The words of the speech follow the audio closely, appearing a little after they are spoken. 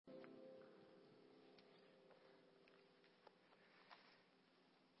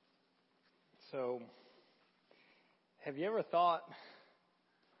So, have you ever thought,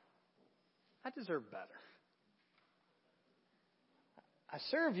 I deserve better? I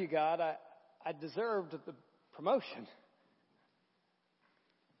serve you, God. I deserved the promotion.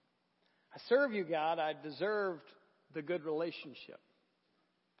 I serve you, God. I deserved the good relationship.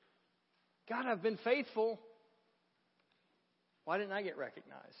 God, I've been faithful. Why didn't I get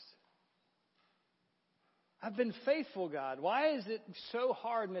recognized? I've been faithful, God. Why is it so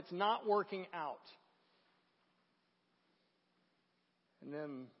hard and it's not working out? And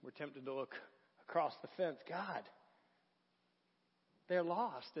then we're tempted to look across the fence. God, they're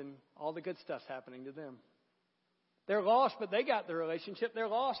lost and all the good stuff's happening to them. They're lost, but they got the relationship. They're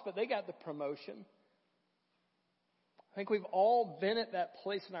lost, but they got the promotion. I think we've all been at that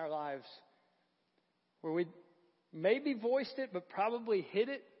place in our lives where we maybe voiced it, but probably hid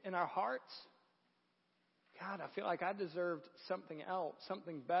it in our hearts. God, I feel like I deserved something else,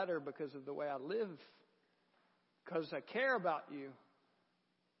 something better because of the way I live, because I care about you.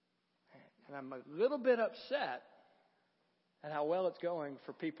 And I'm a little bit upset at how well it's going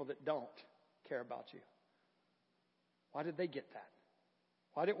for people that don't care about you. Why did they get that?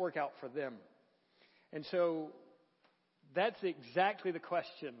 Why did it work out for them? And so that's exactly the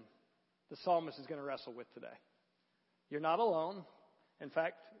question the psalmist is going to wrestle with today. You're not alone. In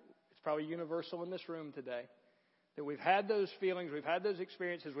fact, it's probably universal in this room today that we've had those feelings, we've had those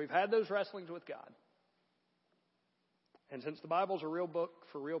experiences, we've had those wrestlings with God. And since the Bible's a real book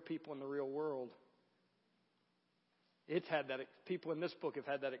for real people in the real world, it's had that. People in this book have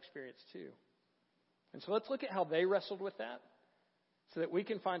had that experience too. And so let's look at how they wrestled with that so that we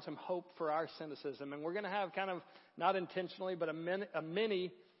can find some hope for our cynicism. And we're going to have kind of, not intentionally, but a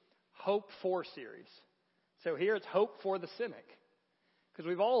mini Hope For series. So here it's Hope for the Cynic. Because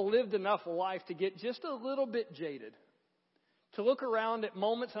we've all lived enough life to get just a little bit jaded. To look around at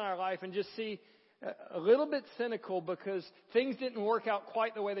moments in our life and just see a little bit cynical because things didn't work out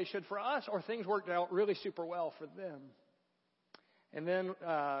quite the way they should for us, or things worked out really super well for them. And then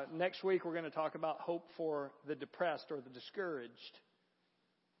next week we're going to talk about hope for the depressed or the discouraged.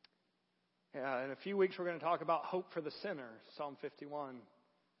 In a few weeks we're going to talk about hope for the sinner, Psalm 51.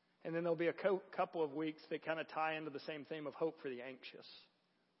 And then there'll be a couple of weeks that kind of tie into the same theme of hope for the anxious.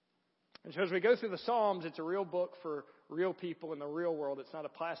 And so as we go through the Psalms, it's a real book for real people in the real world. It's not a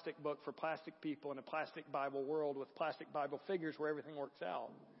plastic book for plastic people in a plastic Bible world with plastic Bible figures where everything works out.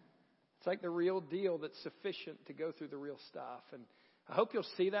 It's like the real deal that's sufficient to go through the real stuff. And I hope you'll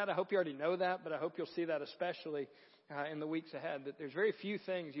see that. I hope you already know that, but I hope you'll see that especially in the weeks ahead, that there's very few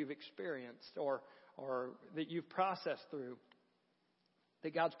things you've experienced or that you've processed through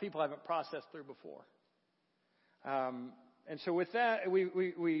that God's people haven't processed through before. And so with that,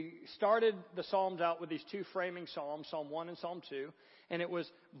 we started the Psalms out with these two framing Psalms, Psalm 1 and Psalm 2. And it was,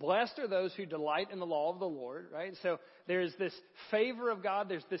 blessed are those who delight in the law of the Lord, right? So there's this favor of God,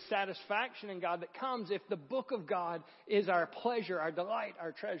 there's this satisfaction in God that comes if the book of God is our pleasure, our delight,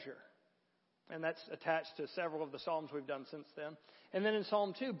 our treasure. And that's attached to several of the Psalms we've done since then. And then in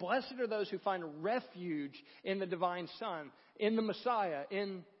Psalm 2, blessed are those who find refuge in the divine Son, in the Messiah,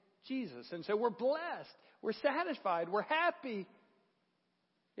 in Jesus. And so we're blessed, we're satisfied, we're happy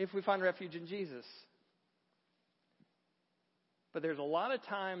if we find refuge in Jesus. But there's a lot of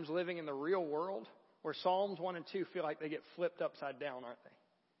times living in the real world where Psalms 1 and 2 feel like they get flipped upside down, aren't they?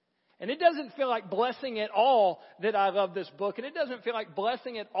 And it doesn't feel like blessing at all that I love this book. And it doesn't feel like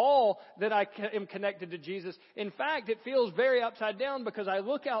blessing at all that I am connected to Jesus. In fact, it feels very upside down because I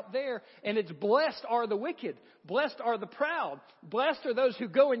look out there and it's blessed are the wicked. Blessed are the proud. Blessed are those who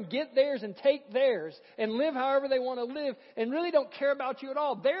go and get theirs and take theirs and live however they want to live and really don't care about you at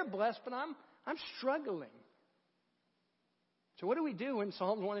all. They're blessed, but I'm struggling. So what do we do when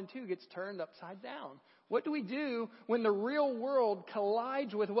Psalms 1 and 2 gets turned upside down? What do we do when the real world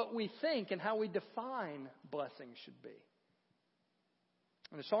collides with what we think and how we define blessings should be?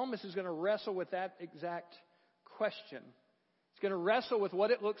 And the psalmist is going to wrestle with that exact question. It's going to wrestle with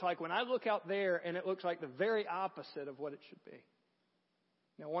what it looks like when I look out there and it looks like the very opposite of what it should be.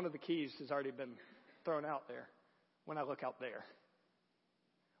 Now, one of the keys has already been thrown out there. When I look out there.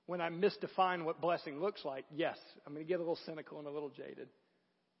 When I misdefine what blessing looks like, yes, I'm going to get a little cynical and a little jaded.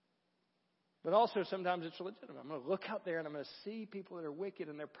 But also sometimes it's legitimate. I'm going to look out there and I'm going to see people that are wicked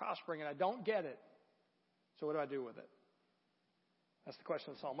and they're prospering and I don't get it. So what do I do with it? That's the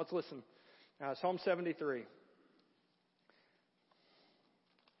question of the psalm. Let's listen. Psalm 73.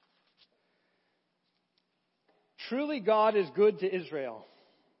 Truly God is good to Israel,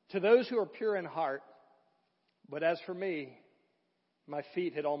 to those who are pure in heart. But as for me, my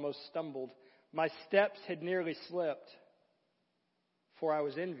feet had almost stumbled. My steps had nearly slipped. For I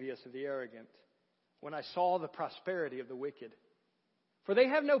was envious of the arrogant when I saw the prosperity of the wicked. For they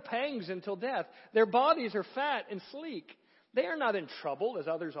have no pangs until death. Their bodies are fat and sleek. They are not in trouble as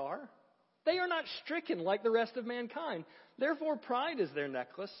others are. They are not stricken like the rest of mankind. Therefore pride is their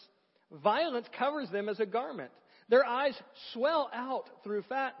necklace. Violence covers them as a garment. Their eyes swell out through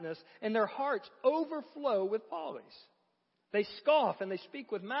fatness, and their hearts overflow with follies. They scoff and they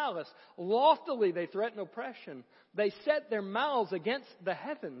speak with malice. Loftily they threaten oppression. They set their mouths against the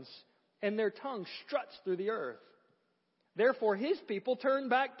heavens, and their tongue struts through the earth. Therefore his people turn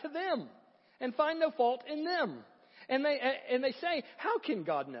back to them and find no fault in them. And they say, how can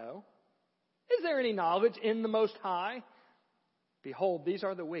God know? Is there any knowledge in the Most High? Behold, these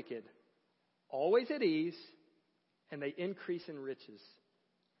are the wicked, always at ease, and they increase in riches.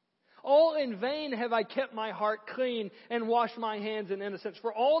 All in vain have I kept my heart clean and washed my hands in innocence.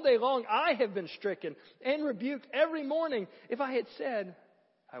 For all day long I have been stricken and rebuked every morning. If I had said,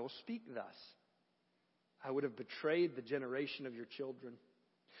 I will speak thus, I would have betrayed the generation of your children.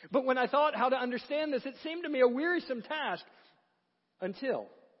 But when I thought how to understand this, it seemed to me a wearisome task until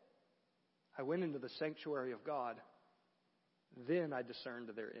I went into the sanctuary of God. Then I discerned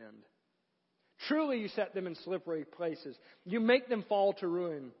their end. Truly you set them in slippery places. You make them fall to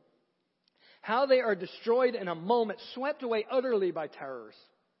ruin. How they are destroyed in a moment, swept away utterly by terrors,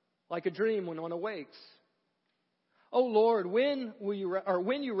 like a dream when one awakes. O Lord, when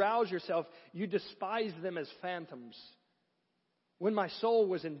you rouse yourself, you despise them as phantoms. When my soul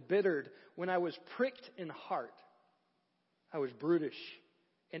was embittered, when I was pricked in heart, I was brutish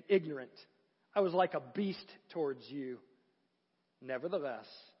and ignorant. I was like a beast towards you. Nevertheless,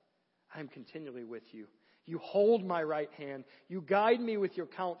 I am continually with you. You hold my right hand. You guide me with your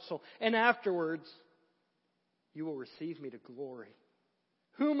counsel. And afterwards, you will receive me to glory.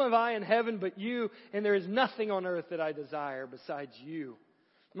 Whom have I in heaven but you? And there is nothing on earth that I desire besides you.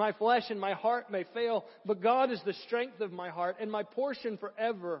 My flesh and my heart may fail, but God is the strength of my heart and my portion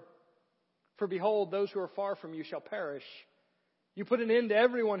forever. For behold, those who are far from you shall perish. You put an end to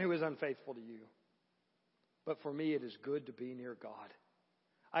everyone who is unfaithful to you. But for me it is good to be near God.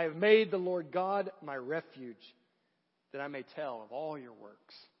 I have made the Lord God my refuge, that I may tell of all your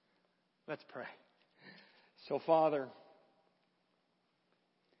works. Let's pray. So, Father,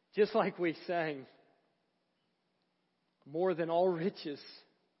 just like we sang, more than all riches,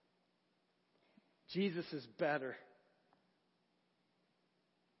 Jesus is better.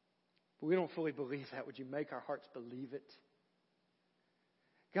 But we don't fully believe that. Would you make our hearts believe it?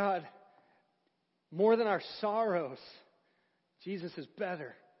 God, more than our sorrows, Jesus is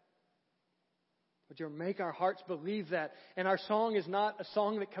better. Would you make our hearts believe that? And our song is not a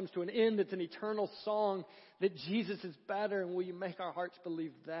song that comes to an end. It's an eternal song that Jesus is better. And will you make our hearts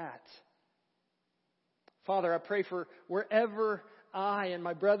believe that? Father, I pray for wherever I and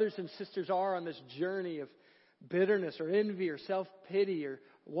my brothers and sisters are on this journey of bitterness or envy or self-pity or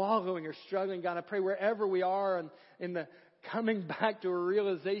wallowing or struggling. God, I pray wherever we are in the coming back to a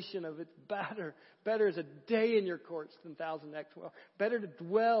realization of it's better. Better is a day in your courts than 1,000 next. Well, better to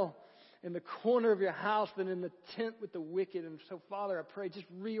dwell in the corner of your house than in the tent with the wicked. And so, Father, I pray,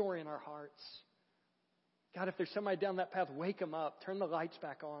 just reorient our hearts. God, if there's somebody down that path, wake them up. Turn the lights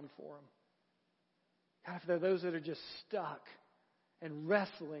back on for them. God, if there are those that are just stuck and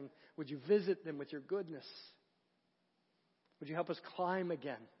wrestling, would you visit them with your goodness? Would you help us climb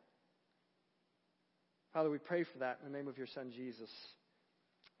again? Father, we pray for that in the name of your Son, Jesus.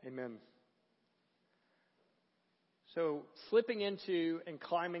 Amen. So, slipping into and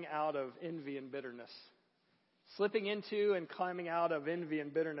climbing out of envy and bitterness. Slipping into and climbing out of envy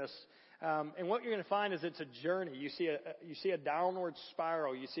and bitterness. And what you're going to find is it's a journey. You see a downward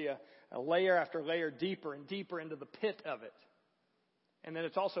spiral. You see a layer after layer deeper and deeper into the pit of it. And then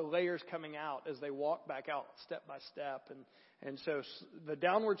it's also layers coming out as they walk back out step by step. And so the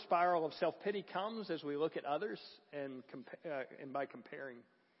downward spiral of self-pity comes as we look at others and by comparing.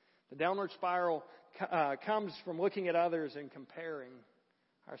 The downward spiral comes from looking at others and comparing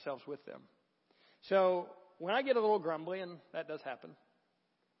ourselves with them. So when I get a little grumbly, and that does happen,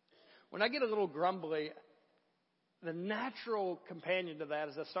 when I get a little grumbly, the natural companion to that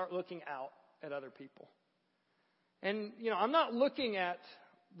is I start looking out at other people. And, I'm not looking at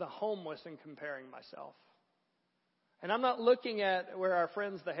the homeless and comparing myself. And I'm not looking at where our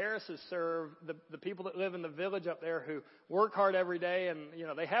friends, the Harrises, serve, the people that live in the village up there who work hard every day and,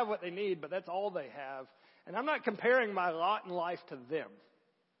 they have what they need, but that's all they have. And I'm not comparing my lot in life to them.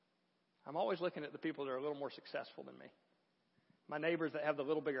 I'm always looking at the people that are a little more successful than me. My neighbors that have the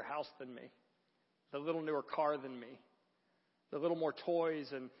little bigger house than me, the little newer car than me, the little more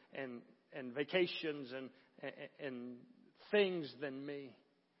toys and vacations and things than me.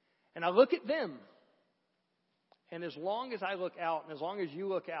 And I look at them And as long as I look out, and as long as you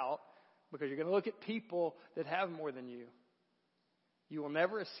look out, because you're going to look at people that have more than you, you will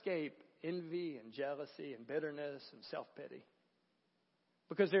never escape envy and jealousy and bitterness and self-pity.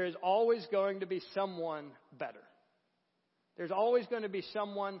 Because there is always going to be someone better. There's always going to be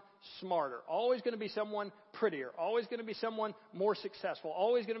someone smarter. Always going to be someone prettier. Always going to be someone more successful.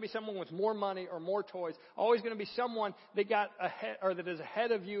 Always going to be someone with more money or more toys. Always going to be someone that got ahead or that is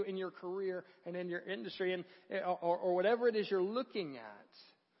ahead of you in your career and in your industry and or whatever it is you're looking at.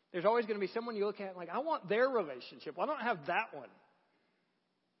 There's always going to be someone you look at and like, I want their relationship. Well, I don't have that one.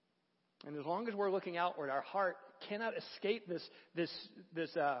 And as long as we're looking outward, our heart cannot escape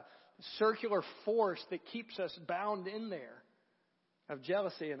this circular force that keeps us bound in there of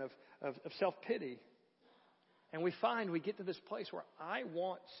jealousy and of self-pity. And we find we get to this place where I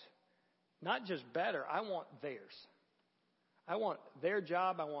want not just better, I want theirs. I want their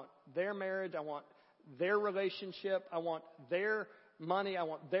job, I want their marriage, I want their relationship, I want their money, I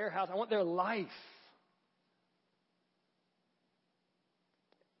want their house, I want their life.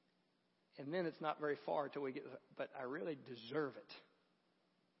 And then it's not very far till we get, but I really deserve it.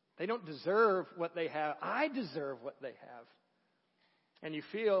 They don't deserve what they have. I deserve what they have. And you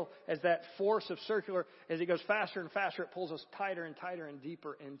feel as that force of circular, as it goes faster and faster, it pulls us tighter and tighter and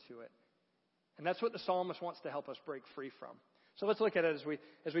deeper into it. And that's what the psalmist wants to help us break free from. So let's look at it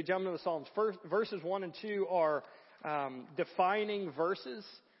as we jump into the Psalms. First, verses 1 and 2 are defining verses.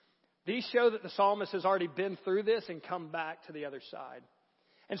 These show that the psalmist has already been through this and come back to the other side.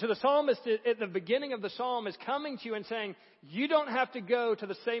 And so the psalmist at the beginning of the psalm is coming to you and saying, you don't have to go to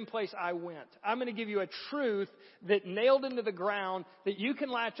the same place I went. I'm going to give you a truth that nailed into the ground that you can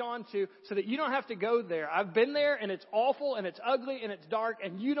latch on to so that you don't have to go there. I've been there and it's awful and it's ugly and it's dark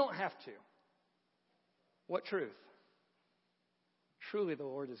and you don't have to. What truth? Truly the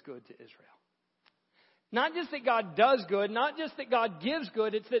Lord is good to Israel. Not just that God does good, not just that God gives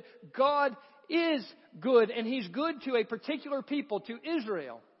good, it's that God is good, and He's good to a particular people, to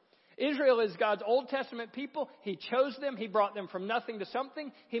Israel. Israel is God's Old Testament people. He chose them. He brought them from nothing to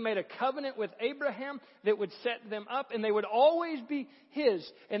something. He made a covenant with Abraham that would set them up, and they would always be His.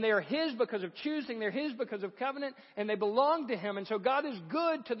 And they are His because of choosing. They're His because of covenant, and they belong to Him. And so God is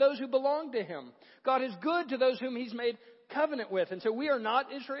good to those who belong to Him. God is good to those whom He's made covenant with. And so we are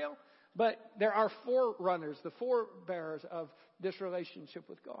not Israel, but there are forerunners, the forebearers of this relationship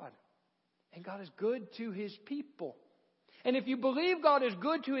with God. And God is good to His people. And if you believe God is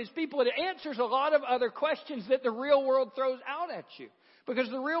good to His people, it answers a lot of other questions that the real world throws out at you. Because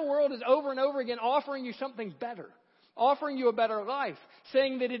the real world is over and over again offering you something better. Offering you a better life.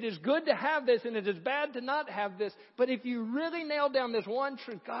 Saying that it is good to have this and it is bad to not have this. But if you really nail down this one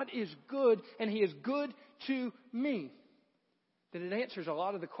truth, God is good and He is good to me, then it answers a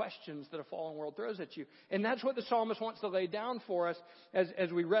lot of the questions that a fallen world throws at you. And that's what the psalmist wants to lay down for us as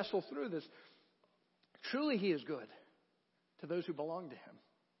we wrestle through this. Truly He is good to those who belong to Him.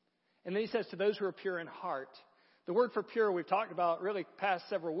 And then He says to those who are pure in heart. The word for pure we've talked about really past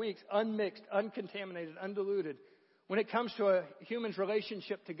several weeks. Unmixed, uncontaminated, undiluted. When it comes to a human's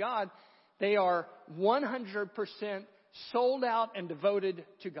relationship to God, they are 100% sold out and devoted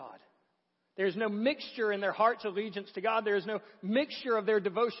to God. There's no mixture in their heart's allegiance to God. There is no mixture of their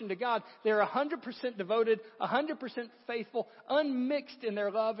devotion to God. They're 100% devoted, 100% faithful, unmixed in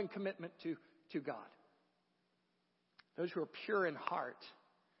their love and commitment to God. Those who are pure in heart.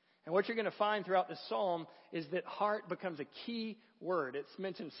 And what you're going to find throughout this psalm is that heart becomes a key word. It's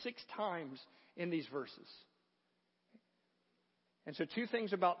mentioned 6 times in these verses. And so 2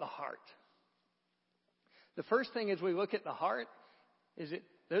 things about the heart. The first thing as we look at the heart is that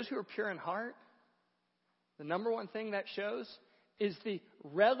those who are pure in heart, the number one thing that shows is the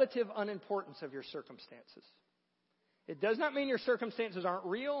relative unimportance of your circumstances. It does not mean your circumstances aren't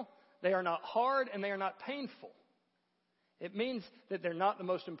real, they are not hard, and they are not painful. It means that they're not the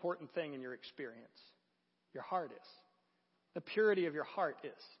most important thing in your experience. Your heart is. The purity of your heart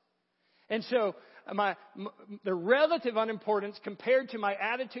is. And so the relative unimportance compared to my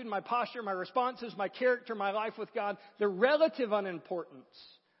attitude, my posture, my responses, my character, my life with God, the relative unimportance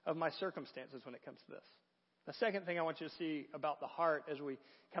of my circumstances when it comes to this. The second thing I want you to see about the heart as we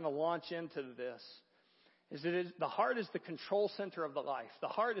kind of launch into this is that the heart is the control center of the life. The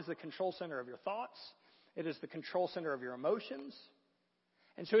heart is the control center of your thoughts. It is the control center of your emotions.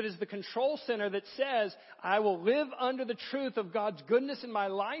 And so it is the control center that says, I will live under the truth of God's goodness in my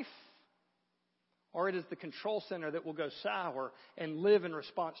life. Or it is the control center that will go sour and live in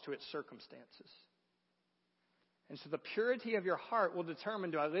response to its circumstances. And so the purity of your heart will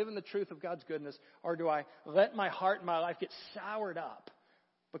determine, do I live in the truth of God's goodness, or do I let my heart and my life get soured up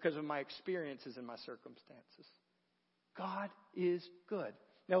because of my experiences and my circumstances? God is good.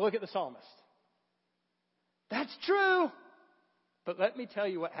 Now look at the psalmist. That's true. But let me tell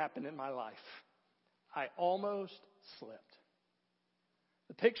you what happened in my life. I almost slipped.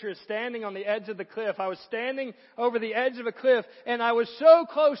 The picture is standing on the edge of the cliff. I was standing over the edge of a cliff, and I was so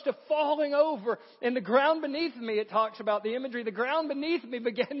close to falling over. And the ground beneath me, it talks about the imagery, the ground beneath me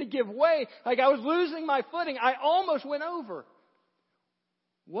began to give way. Like I was losing my footing. I almost went over.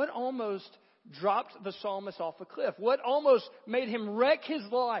 What almost dropped the psalmist off a cliff? What almost made him wreck his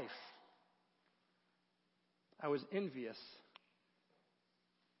life? I was envious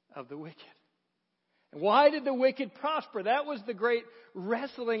of the wicked. And why did the wicked prosper? That was the great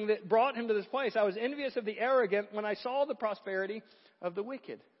wrestling that brought him to this place. I was envious of the arrogant when I saw the prosperity of the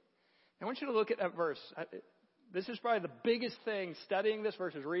wicked. I want you to look at that verse. This is probably the biggest thing, studying this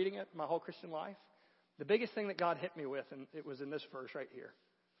verse, is reading it my whole Christian life. The biggest thing that God hit me with, and it was in this verse right here.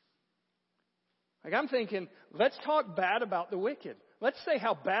 Like I'm thinking, let's talk bad about the wicked. Let's say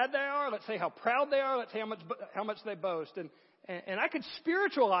how bad they are. Let's say how proud they are. Let's say how much they boast. And I could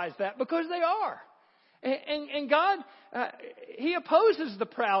spiritualize that because they are. And God, He opposes the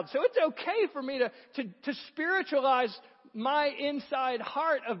proud. So it's okay for me to spiritualize my inside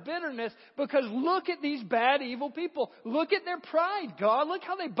heart of bitterness, because look at these bad, evil people. Look at their pride, God. Look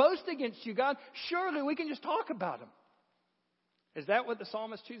how they boast against you, God. Surely we can just talk about them. Is that what the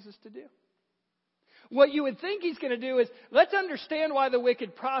psalmist chooses to do? What you would think he's going to do is, let's understand why the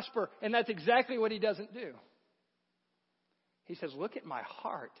wicked prosper, and that's exactly what he doesn't do. He says, look at my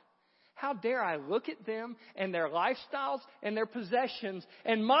heart. How dare I look at them and their lifestyles and their possessions,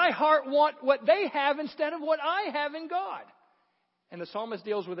 and my heart want what they have instead of what I have in God. And the psalmist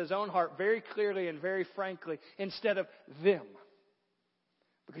deals with his own heart very clearly and very frankly instead of them.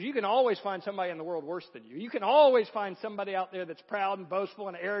 Because you can always find somebody in the world worse than you. You can always find somebody out there that's proud and boastful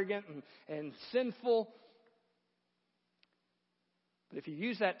and arrogant and sinful. But if you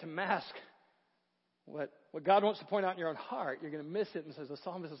use that to mask what God wants to point out in your own heart, you're going to miss it. And says the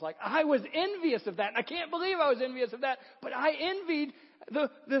psalmist is like, I was envious of that. I can't believe I was envious of that. But I envied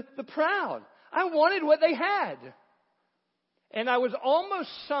the proud. I wanted what they had. And I was almost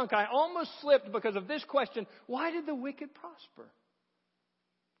sunk. I almost slipped because of this question. Why did the wicked prosper?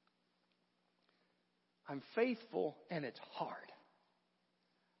 I'm faithful and it's hard.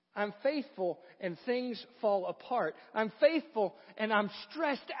 I'm faithful and things fall apart. I'm faithful and I'm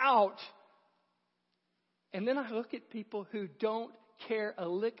stressed out. And then I look at people who don't care a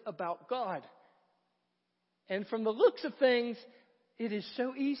lick about God. And from the looks of things, it is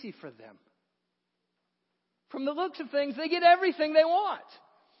so easy for them. From the looks of things, they get everything they want.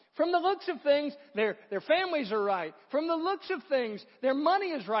 From the looks of things, their families are right. From the looks of things, their money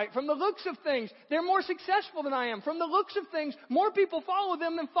is right. From the looks of things, they're more successful than I am. From the looks of things, more people follow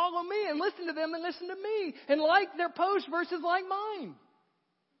them than follow me, and listen to them than listen to me, and like their post versus like mine.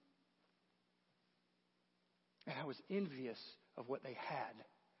 And I was envious of what they had.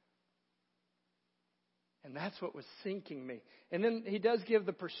 And that's what was sinking me. And then he does give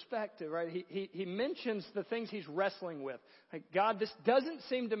the perspective, right? He mentions the things he's wrestling with. Like, God, this doesn't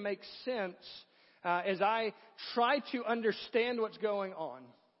seem to make sense as I try to understand what's going on.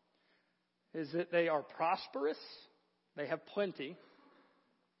 Is that they are prosperous. They have plenty.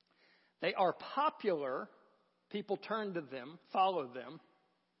 They are popular. People turn to them, follow them.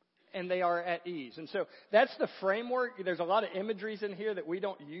 And they are at ease. And so that's the framework. There's a lot of imageries in here that we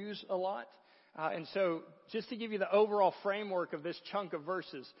don't use a lot. And so just to give you the overall framework of this chunk of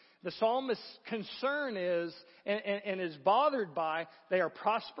verses, the psalmist's concern is, and is bothered by, they are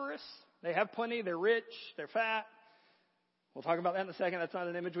prosperous, they have plenty, they're rich, they're fat. We'll talk about that in a second. That's not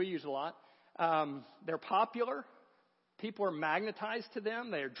an image we use a lot. They're popular. People are magnetized to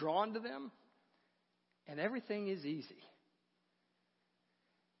them. They are drawn to them. And everything is easy.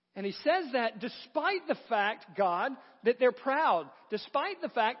 And he says that despite the fact, God, that they're proud, despite the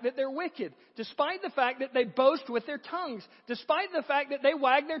fact that they're wicked, despite the fact that they boast with their tongues, despite the fact that they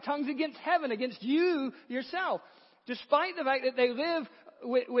wag their tongues against heaven, against you yourself, despite the fact that they live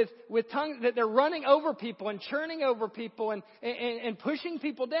with tongues, that they're running over people and churning over people and pushing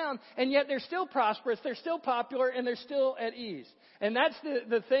people down, and yet they're still prosperous, they're still popular, and they're still at ease. And that's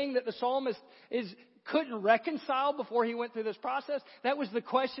the thing that the psalmist couldn't reconcile before he went through this process. That was the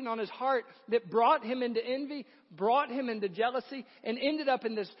question on his heart that brought him into envy, brought him into jealousy, and ended up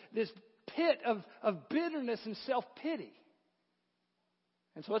in this pit of bitterness and self-pity.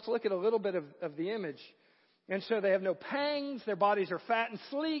 And so let's look at a little bit of the image. And so they have no pangs, their bodies are fat and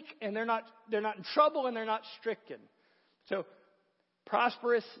sleek, and they're not in trouble, and they're not stricken. So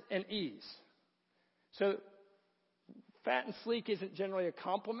prosperous and ease. So fat and sleek isn't generally a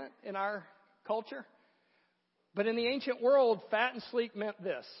compliment in our culture. But in the ancient world, fat and sleek meant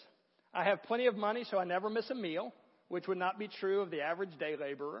this. I have plenty of money, so I never miss a meal, which would not be true of the average day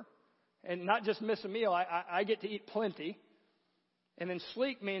laborer. And not just miss a meal, I get to eat plenty. And then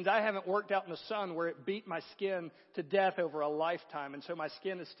sleek means I haven't worked out in the sun where it beat my skin to death over a lifetime. And so my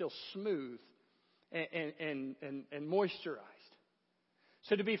skin is still smooth and moisturized.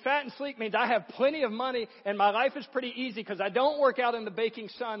 So to be fat and sleek means I have plenty of money and my life is pretty easy because I don't work out in the baking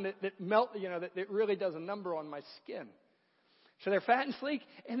sun that really does a number on my skin. So they're fat and sleek,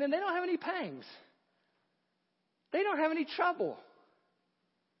 and then they don't have any pangs. They don't have any trouble.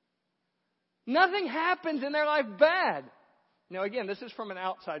 Nothing happens in their life bad. Now, again, this is from an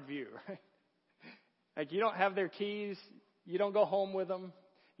outside view, right? Like, you don't have their keys. You don't go home with them.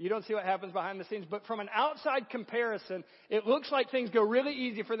 You don't see what happens behind the scenes. But from an outside comparison, it looks like things go really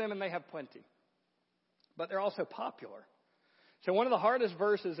easy for them and they have plenty. But they're also popular. So one of the hardest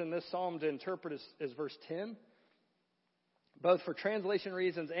verses in this psalm to interpret is verse 10. Both for translation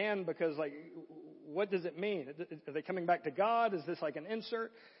reasons and because, like, what does it mean? Are they coming back to God? Is this like an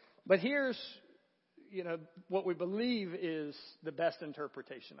insert? But here's, what we believe is the best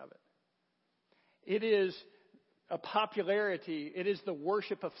interpretation of it. It is a popularity. It is the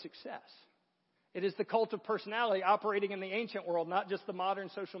worship of success. It is the cult of personality operating in the ancient world, not just the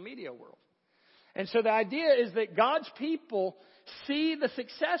modern social media world. And so the idea is that God's people see the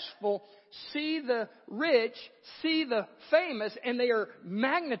successful, see the rich, see the famous, and they are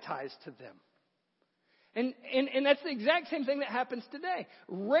magnetized to them. And that's the exact same thing that happens today.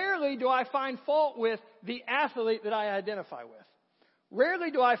 Rarely do I find fault with the athlete that I identify with.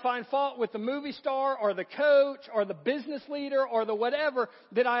 Rarely do I find fault with the movie star or the coach or the business leader or the whatever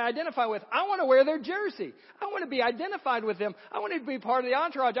that I identify with. I want to wear their jersey. I want to be identified with them. I want to be part of the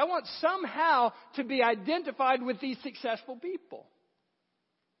entourage. I want somehow to be identified with these successful people.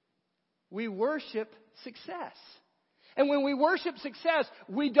 We worship success. And when we worship success,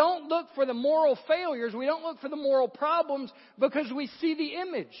 we don't look for the moral failures. We don't look for the moral problems because we see the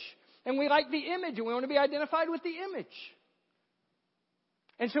image. And we like the image and we want to be identified with the image.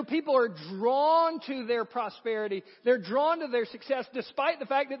 And so people are drawn to their prosperity. They're drawn to their success despite the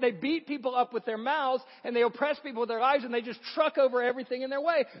fact that they beat people up with their mouths and they oppress people with their lives and they just truck over everything in their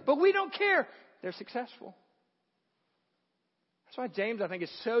way. But we don't care. They're successful. That's why James, I think,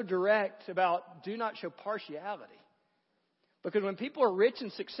 is so direct about do not show partiality. Because when people are rich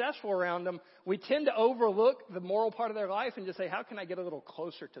and successful around them, we tend to overlook the moral part of their life and just say, how can I get a little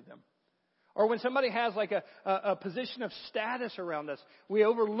closer to them? Or when somebody has like a position of status around us, we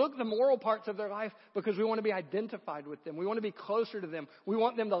overlook the moral parts of their life because we want to be identified with them. We want to be closer to them. We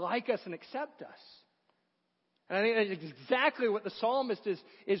want them to like us and accept us. And I think that's exactly what the psalmist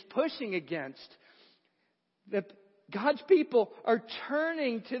is pushing against. That God's people are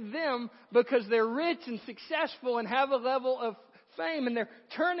turning to them because they're rich and successful and have a level of fame. And they're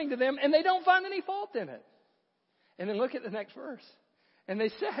turning to them and they don't find any fault in it. And then look at the next verse. And they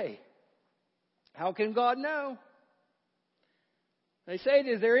say, how can God know? They say,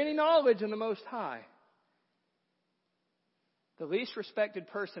 is there any knowledge in the Most High? The least respected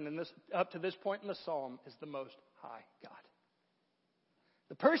person up to this point in the psalm is the Most High God.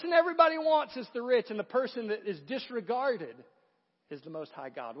 The person everybody wants is the rich, and the person that is disregarded is the Most High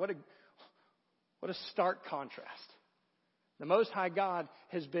God. What a stark contrast. The Most High God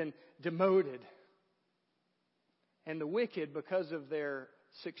has been demoted. And the wicked, because of their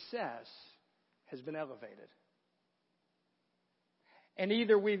success, has been elevated. And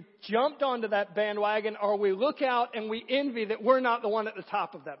either we've jumped onto that bandwagon or we look out and we envy that we're not the one at the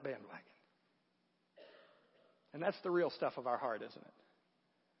top of that bandwagon. And that's the real stuff of our heart, isn't it?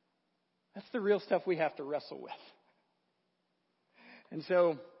 That's the real stuff we have to wrestle with. And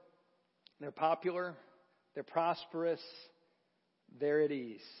so they're popular, they're prosperous, they're at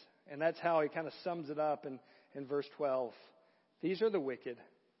ease. And that's how he kind of sums it up in verse 12. These are the wicked,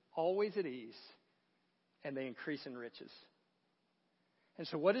 always at ease, and they increase in riches. And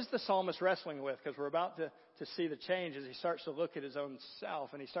so what is the psalmist wrestling with? Because we're about to see the change as he starts to look at his own self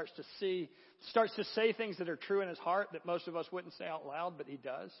and he starts to say things that are true in his heart that most of us wouldn't say out loud, but he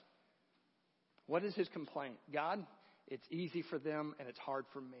does. What is his complaint? God, it's easy for them and it's hard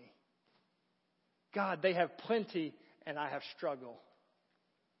for me. God, they have plenty and I have struggle.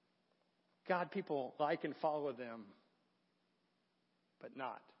 God, people like and follow them, but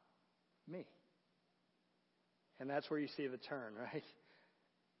not me. And that's where you see the turn, right?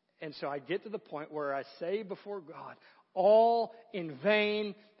 And so I get to the point where I say before God, all in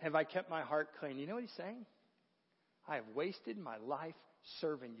vain have I kept my heart clean. You know what he's saying? I have wasted my life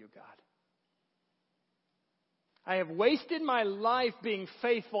serving you, God. I have wasted my life being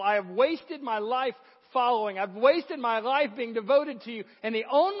faithful. I have wasted my life following. I've wasted my life being devoted to you. And the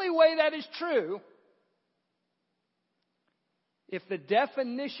only way that is true, if the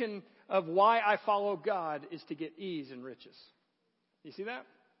definition of why I follow God is to get ease and riches. You see that?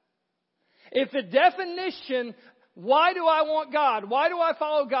 If the definition, why do I want God? Why do I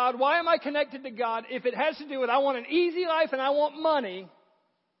follow God? Why am I connected to God? If it has to do with I want an easy life and I want money,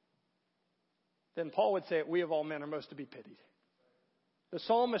 then Paul would say it, we of all men are most to be pitied. The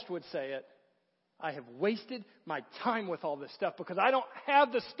psalmist would say it, I have wasted my time with all this stuff because I don't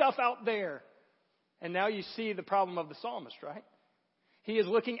have the stuff out there. And now you see the problem of the psalmist, right? He is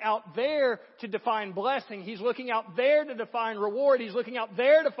looking out there to define blessing. He's looking out there to define reward. He's looking out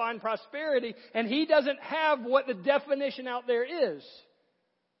there to find prosperity. And he doesn't have what the definition out there is.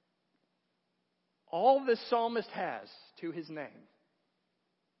 All this psalmist has to his name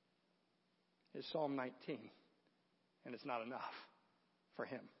is Psalm 19. And it's not enough for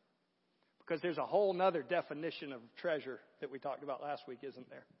him. Because there's a whole other definition of treasure that we talked about last week, isn't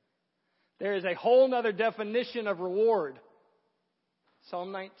there? There is a whole other definition of reward.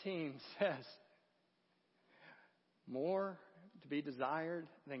 Psalm 19 says, more to be desired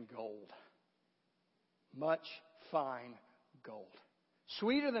than gold. Much fine gold.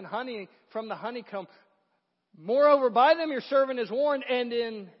 Sweeter than honey from the honeycomb. Moreover, by them your servant is warned, and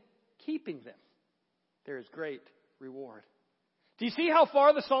in keeping them there is great reward. Do you see how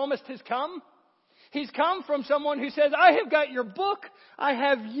far the psalmist has come? He's come from someone who says, I have got your book, I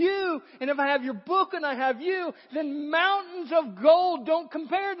have you, and if I have your book and I have you, then mountains of gold don't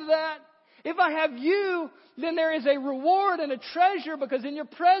compare to that. If I have you, then there is a reward and a treasure because in your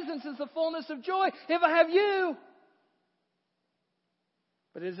presence is the fullness of joy. If I have you.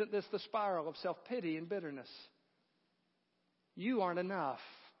 But isn't this the spiral of self-pity and bitterness? You aren't enough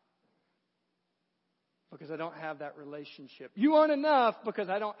because I don't have that relationship. You aren't enough because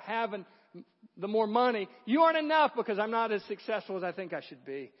I don't have the more money. You aren't enough because I'm not as successful as I think I should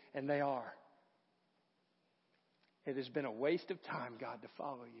be. And they are. It has been a waste of time, God, to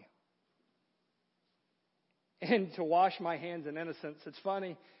follow you. And to wash my hands in innocence. It's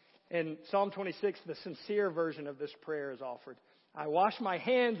funny. In Psalm 26, the sincere version of this prayer is offered. I wash my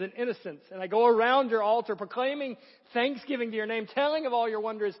hands in innocence, and I go around your altar proclaiming thanksgiving to your name, telling of all your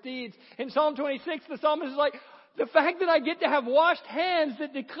wondrous deeds. In Psalm 26, the psalmist is like, the fact that I get to have washed hands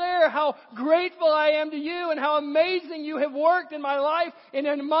that declare how grateful I am to you and how amazing you have worked in my life and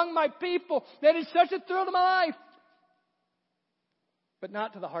among my people, that is such a thrill to my life. But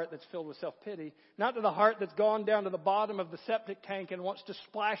not to the heart that's filled with self-pity. Not to the heart that's gone down to the bottom of the septic tank and wants to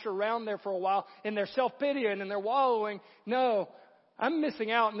splash around there for a while in their self-pity and in their wallowing. No, I'm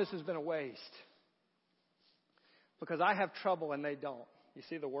missing out and this has been a waste. Because I have trouble and they don't. You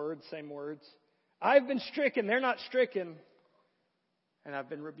see the words, same words? I've been stricken, they're not stricken. And I've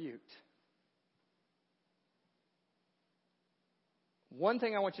been rebuked. One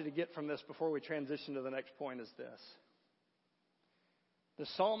thing I want you to get from this before we transition to the next point is this. The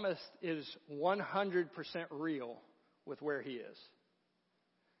psalmist is 100% real with where he is.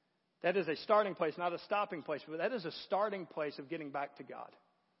 That is a starting place, not a stopping place, but that is a starting place of getting back to God.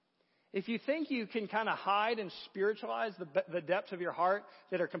 If you think you can kind of hide and spiritualize the depths of your heart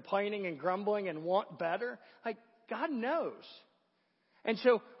that are complaining and grumbling and want better, like God knows. And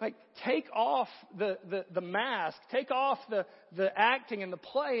so, like, take off the mask, take off the acting and the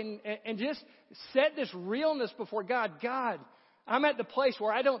play and just set this realness before God. God, I'm at the place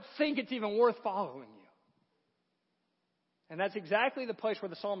where I don't think it's even worth following you. And that's exactly the place where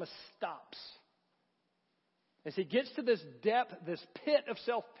the psalmist stops. As he gets to this depth, this pit of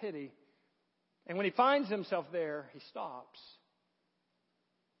self-pity, and when he finds himself there, he stops.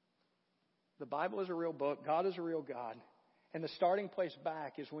 The Bible is a real book. God is a real God. And the starting place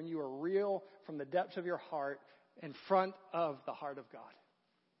back is when you are real from the depths of your heart in front of the heart of God.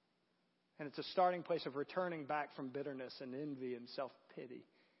 And it's a starting place of returning back from bitterness and envy and self-pity.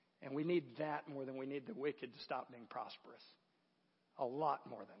 And we need that more than we need the wicked to stop being prosperous. A lot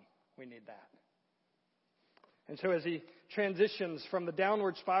more than we need that. And so as he transitions from the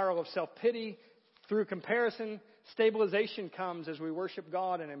downward spiral of self-pity through comparison, stabilization comes as we worship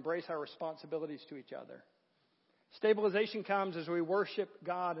God and embrace our responsibilities to each other. Stabilization comes as we worship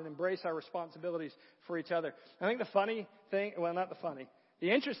God and embrace our responsibilities for each other. I think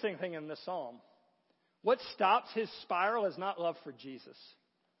the interesting thing in this psalm, what stops his spiral is not love for Jesus.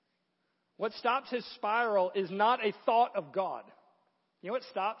 What stops his spiral is not a thought of God. You know what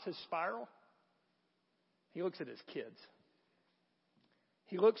stops his spiral? He looks at his kids.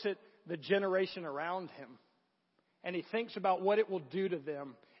 He looks at the generation around him. And he thinks about what it will do to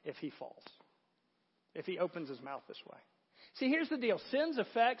them if he falls. If he opens his mouth this way. See, here's the deal. Sin's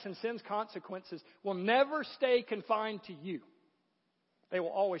effects and sin's consequences will never stay confined to you. They will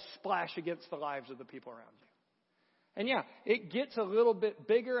always splash against the lives of the people around you. And yeah, it gets a little bit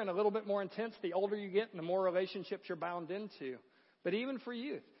bigger and a little bit more intense the older you get and the more relationships you're bound into. But even for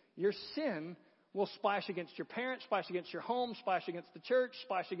youth, your sin will splash against your parents, splash against your home, splash against the church,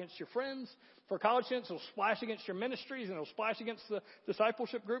 splash against your friends. For college students, it'll splash against your ministries, and it'll splash against the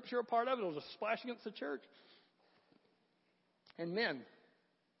discipleship groups you're a part of. It'll just splash against the church. And men,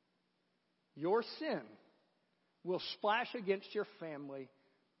 your sin will splash against your family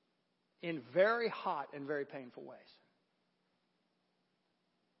in very hot and very painful ways.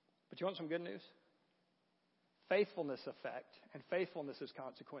 But you want some good news? Faithfulness effect and faithfulness's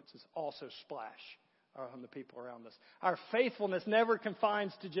consequences also splash on the people around us. Our faithfulness never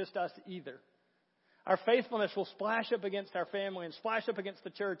confines to just us either. Our faithfulness will splash up against our family and splash up against the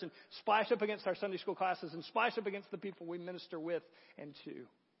church and splash up against our Sunday school classes and splash up against the people we minister with and to.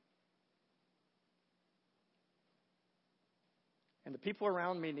 And the people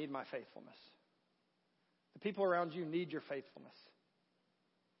around me need my faithfulness. The people around you need your faithfulness.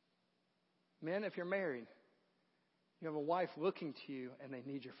 Men, if you're married, you have a wife looking to you and they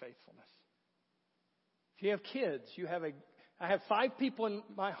need your faithfulness. If you have kids, I have 5 people in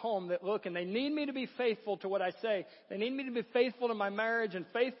my home that look and they need me to be faithful to what I say. They need me to be faithful to my marriage and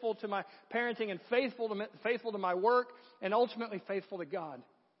faithful to my parenting and faithful to my work and ultimately faithful to God.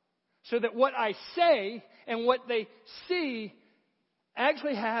 So that what I say and what they see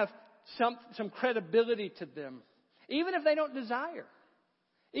actually have some credibility to them. Even if they don't desire.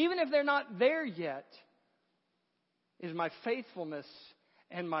 Even if they're not there yet. Is my faithfulness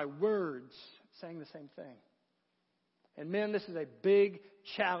and my words saying the same thing? And men, this is a big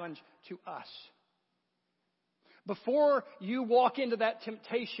challenge to us. Before you walk into that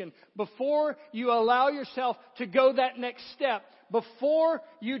temptation, before you allow yourself to go that next step, before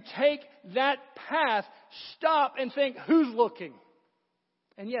you take that path, stop and think, who's looking?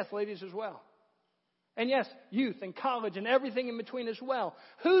 And yes, ladies as well. And yes, youth and college and everything in between as well.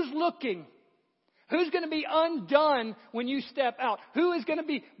 Who's looking? Who's going to be undone when you step out? Who is going to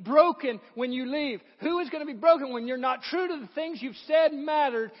be broken when you leave? Who is going to be broken when you're not true to the things you've said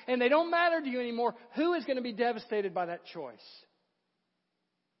mattered and they don't matter to you anymore? Who is going to be devastated by that choice?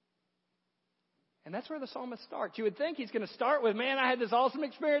 And that's where the psalmist starts. You would think he's going to start with, man, I had this awesome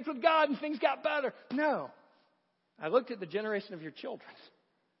experience with God and things got better. No. I looked at the generation of your children.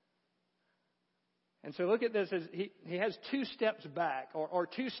 And so look at this as he has 2 steps back or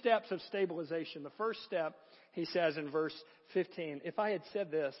 2 steps of stabilization. The first step, he says in verse 15, if I had said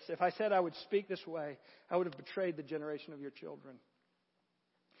this, if I said I would speak this way, I would have betrayed the generation of your children.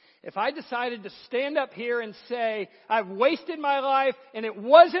 If I decided to stand up here and say, I've wasted my life and it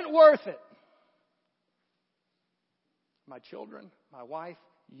wasn't worth it, my children, my wife,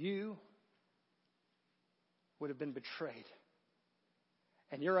 you would have been betrayed.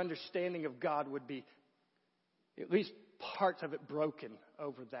 And your understanding of God would be at least parts of it broken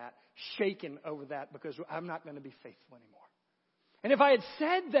over that, shaken over that, because I'm not going to be faithful anymore. And if I had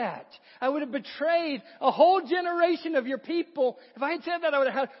said that, I would have betrayed a whole generation of your people. If I had said that, I would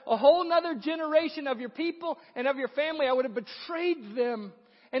have had a whole other generation of your people and of your family. I would have betrayed them.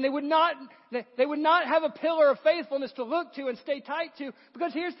 And they would not have a pillar of faithfulness to look to and stay tight to.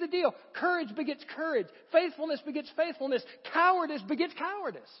 Because here's the deal. Courage begets courage. Faithfulness begets faithfulness. Cowardice begets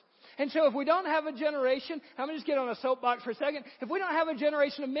cowardice. And so if we don't have a generation, I'm going to just get on a soapbox for a second. If we don't have a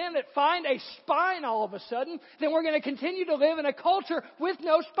generation of men that find a spine all of a sudden, then we're going to continue to live in a culture with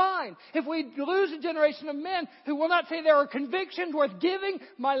no spine. If we lose a generation of men who will not say there are convictions worth giving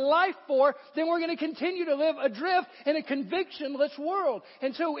my life for, then we're going to continue to live adrift in a convictionless world.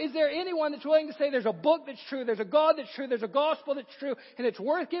 And so is there anyone that's willing to say there's a book that's true, there's a God that's true, there's a gospel that's true, and it's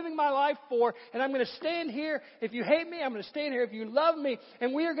worth giving my life for, and I'm going to stand here. If you hate me, I'm going to stand here. If you love me,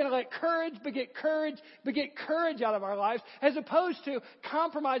 and we are going to let courage beget courage out of our lives, as opposed to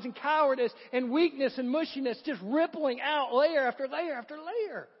compromise and cowardice and weakness and mushiness just rippling out layer after layer after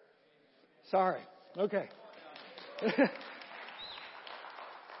layer. Sorry. Okay.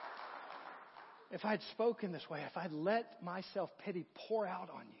 If I'd spoken this way, if I'd let my self-pity pour out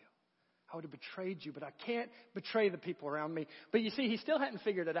on you, I would have betrayed you, but I can't betray the people around me. But you see, he still hadn't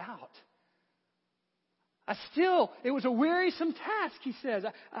figured it out. It was a wearisome task, he says.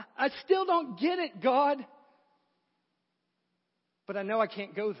 I still don't get it, God. But I know I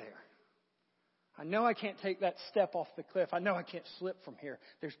can't go there. I know I can't take that step off the cliff. I know I can't slip from here.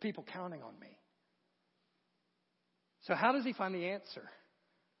 There's people counting on me. So how does he find the answer?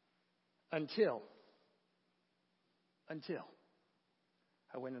 Until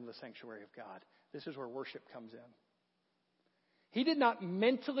I went into the sanctuary of God. This is where worship comes in. He did not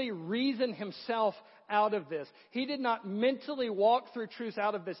mentally reason himself out of this. He did not mentally walk through truth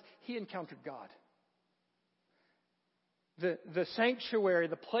out of this. He encountered God. The sanctuary,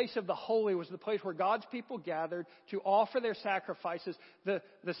 the place of the holy, was the place where God's people gathered to offer their sacrifices. The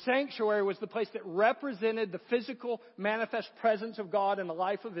sanctuary was the place that represented the physical manifest presence of God in the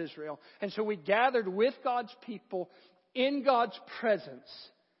life of Israel. And so we gathered with God's people in God's presence.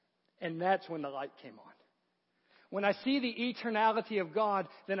 And that's when the light came on. When I see the eternality of God,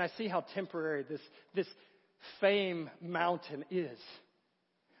 then I see how temporary this fame mountain is.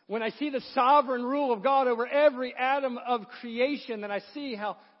 When I see the sovereign rule of God over every atom of creation, then I see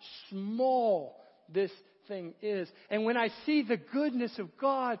how small this thing is. And when I see the goodness of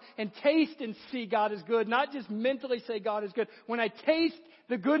God and taste and see God is good, not just mentally say God is good, when I taste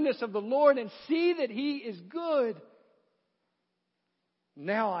the goodness of the Lord and see that He is good,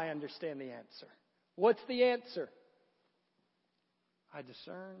 now I understand the answer. What's the answer? I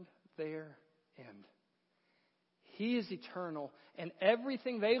discerned their end. He is eternal, and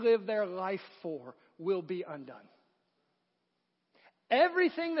everything they live their life for will be undone.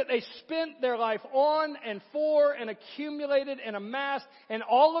 Everything that they spent their life on and for and accumulated and amassed, and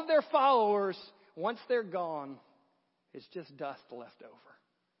all of their followers, once they're gone, is just dust left over.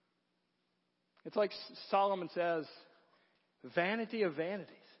 It's like Solomon says, vanity of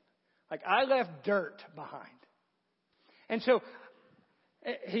vanities. Like, I left dirt behind. And so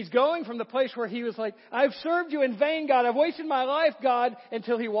he's going from the place where he was like, I've served you in vain, God. I've wasted my life, God,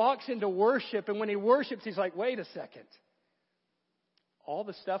 until he walks into worship. And when he worships, he's like, wait a second. All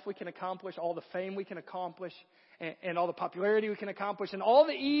the stuff we can accomplish, all the fame we can accomplish, and all the popularity we can accomplish, and all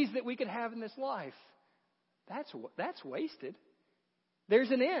the ease that we could have in this life, that's wasted. There's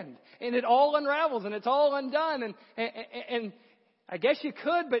an end. And it all unravels, and it's all undone. And I guess you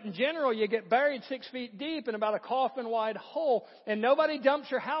could, but in general, you get buried 6 feet deep in about a coffin-wide hole, and nobody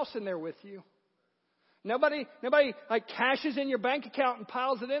dumps your house in there with you. Nobody like cashes in your bank account and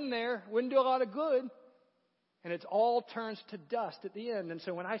piles it in there. Wouldn't do a lot of good. And it all turns to dust at the end. And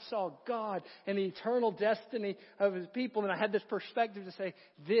so when I saw God and the eternal destiny of His people, and I had this perspective to say,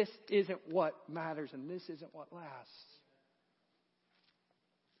 this isn't what matters, and this isn't what lasts.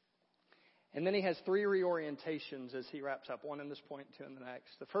 And then he has 3 reorientations as he wraps up, one in this point, 2 in the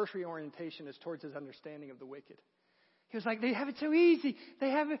next. The first reorientation is towards his understanding of the wicked. He was like, they have it so easy.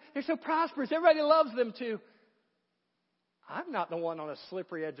 They're so prosperous. Everybody loves them too. I'm not the one on a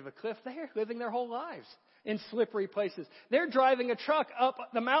slippery edge of a cliff. They're living their whole lives in slippery places. They're driving a truck up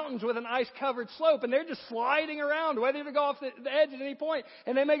the mountains with an ice-covered slope, and they're just sliding around, whether to go off the edge at any point.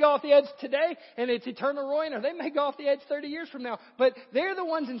 And they may go off the edge today, and it's eternal ruin, or they may go off the edge 30 years from now. But they're the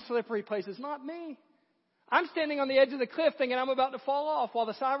ones in slippery places, not me. I'm standing on the edge of the cliff thinking I'm about to fall off while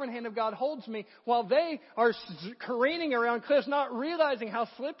the sovereign hand of God holds me, while they are careening around cliffs, not realizing how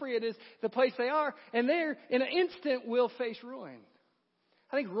slippery it is, the place they are, and they're, in an instant, will face ruin.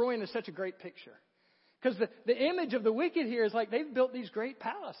 I think ruin is such a great picture. Because the image of the wicked here is like they've built these great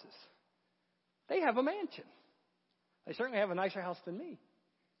palaces. They have a mansion. They certainly have a nicer house than me.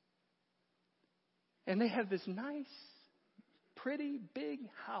 And they have this nice, pretty, big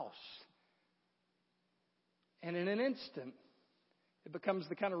house. And in an instant, it becomes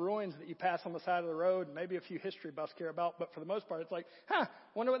the kind of ruins that you pass on the side of the road and maybe a few history buffs care about. But for the most part, it's like,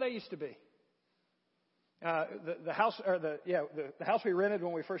 wonder what they used to be. The house we rented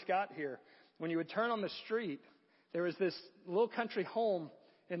when we first got here, when you would turn on the street, there was this little country home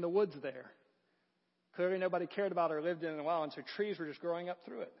in the woods there. Clearly nobody cared about or lived in a while, and so trees were just growing up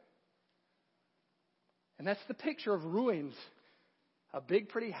through it. And that's the picture of ruins. A big,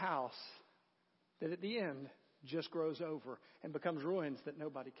 pretty house that at the end just grows over and becomes ruins that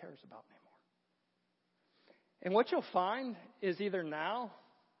nobody cares about anymore. And what you'll find is either now,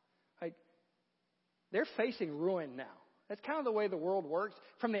 like, they're facing ruin now. That's kind of the way the world works.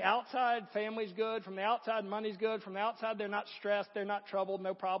 From the outside, family's good. From the outside, money's good. From the outside, they're not stressed. They're not troubled.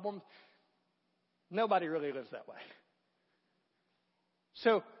 No problems. Nobody really lives that way.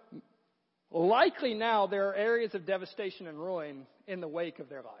 So, likely now there are areas of devastation and ruin in the wake of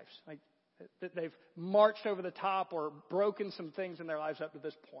their lives. Like, that they've marched over the top or broken some things in their lives up to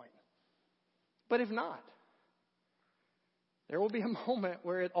this point. But if not, there will be a moment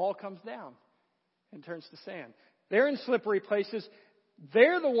where it all comes down and turns to sand. They're in slippery places.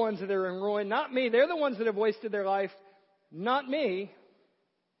 They're the ones that are in ruin, not me. They're the ones that have wasted their life, not me.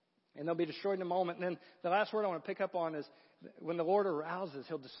 And they'll be destroyed in a moment. And then the last word I want to pick up on is when the Lord arouses,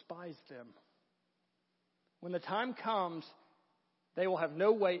 He'll despise them. When the time comes, they will have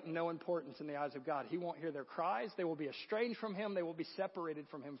no weight and no importance in the eyes of God. He won't hear their cries. They will be estranged from Him. They will be separated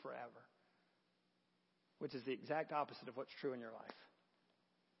from Him forever. which is the exact opposite of what's true in your life.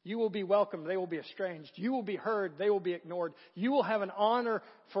 You will be welcomed. They will be estranged. You will be heard. They will be ignored. You will have an honor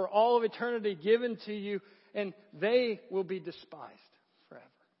for all of eternity given to you, and they will be despised forever.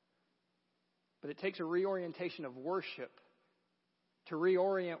 But it takes a reorientation of worship to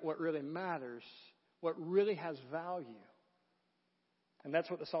reorient what really matters, what really has value. And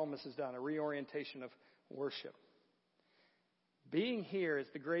that's what the psalmist has done, a reorientation of worship. Being here is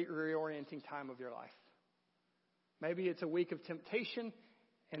the great reorienting time of your life. Maybe it's a week of temptation,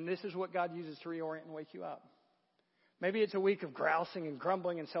 and this is what God uses to reorient and wake you up. Maybe it's a week of grousing and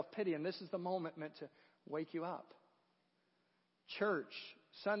grumbling and self-pity, and this is the moment meant to wake you up. Church,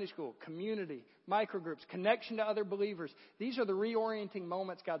 Sunday school, community, microgroups, connection to other believers. These are the reorienting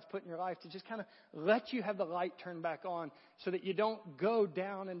moments God's put in your life to just kind of let you have the light turn back on so that you don't go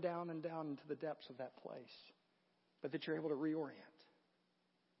down and down and down into the depths of that place, but that you're able to reorient.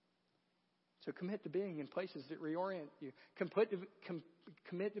 So commit to being in places that reorient you.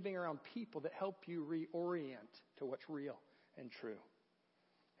 Commit to being around people that help you reorient to what's real and true.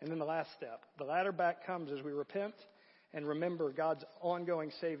 And then the last step, the latter back comes as we repent and remember God's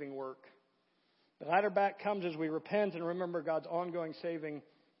ongoing saving work. The latter back comes as we repent and remember God's ongoing saving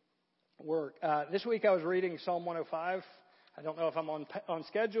work. This week I was reading Psalm 105. I don't know if I'm on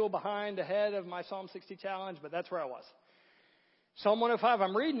schedule, behind, ahead of my Psalm 60 challenge, but that's where I was. Psalm 105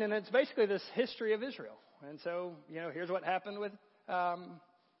 I'm reading, and it's basically this history of Israel. And so, here's what happened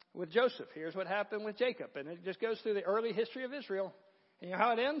with Joseph. Here's what happened with Jacob. And it just goes through the early history of Israel. And you know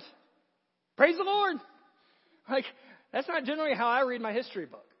how it ends? Praise the Lord! That's not generally how I read my history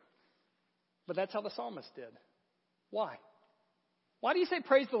book. But that's how the psalmist did. Why? Why do you say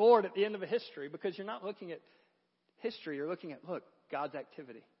praise the Lord at the end of a history? Because you're not looking at history. You're looking at, God's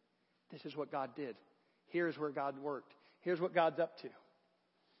activity. This is what God did. Here's where God worked. Here's what God's up to.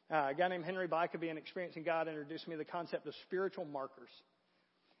 A guy named Henry Blackaby in Experiencing God introduced me to the concept of spiritual markers.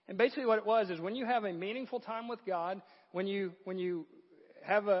 And basically what it was is when you have a meaningful time with God, when you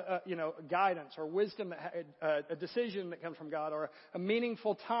have a guidance or wisdom, a decision that comes from God, or a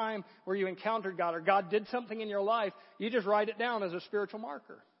meaningful time where you encountered God or God did something in your life, you just write it down as a spiritual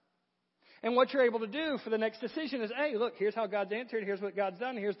marker. And what you're able to do for the next decision is, hey, look, here's how God's answered. Here's what God's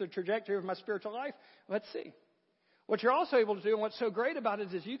done. Here's the trajectory of my spiritual life. Let's see. What you're also able to do, and what's so great about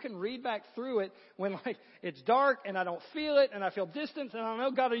it, is you can read back through it when it's dark and I don't feel it and I feel distance and I don't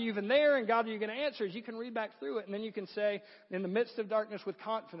know, God, are you even there? And God, are you going to answer? You can read back through it and then you can say, in the midst of darkness with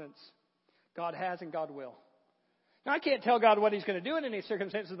confidence, God has and God will. Now, I can't tell God what He's going to do in any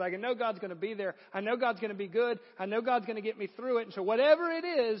circumstances, but I can know God's going to be there. I know God's going to be good. I know God's going to get me through it. And so whatever it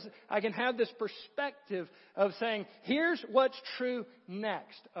is, I can have this perspective of saying, here's what's true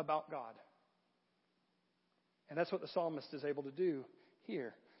next about God. And that's what the psalmist is able to do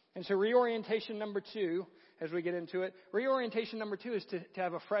here. And so reorientation number 2, as we get into it, reorientation number 2 is to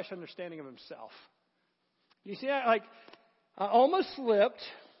have a fresh understanding of himself. You see that? I almost slipped.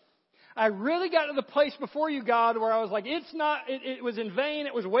 I really got to the place before you, God, where I was like, it was in vain.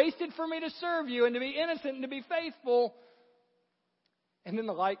 It was wasted for me to serve you and to be innocent and to be faithful. And then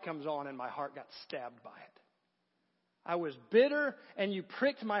the light comes on and my heart got stabbed by it. I was bitter and you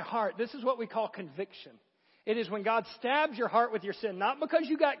pricked my heart. This is what we call conviction. It is when God stabs your heart with your sin, not because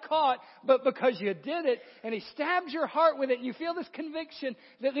you got caught, but because you did it, and He stabs your heart with it, and you feel this conviction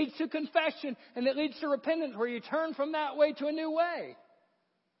that leads to confession and that leads to repentance, where you turn from that way to a new way.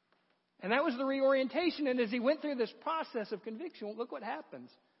 And that was the reorientation, and as he went through this process of conviction, look what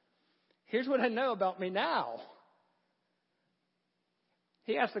happens. Here's what I know about me now.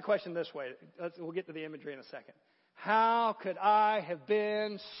 He asked the question this way. We'll get to the imagery in a second. How could I have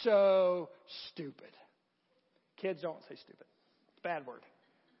been so stupid? Kids, don't say stupid. It's a bad word.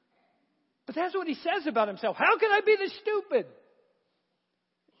 But that's what he says about himself. How can I be this stupid?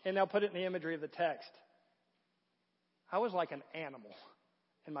 And they'll put it in the imagery of the text. I was like an animal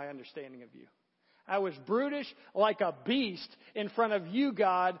in my understanding of you. I was brutish like a beast in front of you,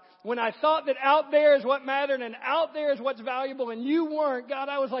 God, when I thought that out there is what mattered and out there is what's valuable and you weren't. God,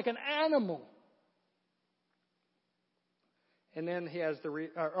 I was like an animal. And then he has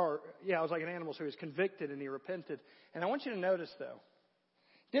I was like an animal, so he was convicted and he repented. And I want you to notice, though,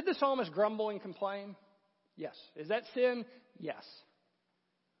 did the psalmist grumble and complain? Yes. Is that sin? Yes.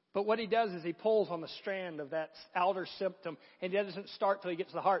 But what he does is he pulls on the strand of that outer symptom, and he doesn't start till he gets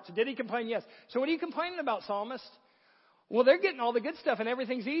to the heart. So did he complain? Yes. So what are you complaining about, psalmist? Well, they're getting all the good stuff and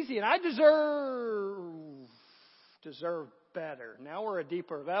everything's easy, and I deserve better. Now we're a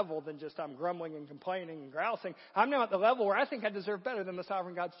deeper level than just I'm grumbling and complaining and grousing. I'm now at the level where I think I deserve better than the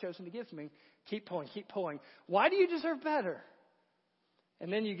sovereign God's chosen to give me. Keep pulling, keep pulling. Why do you deserve better?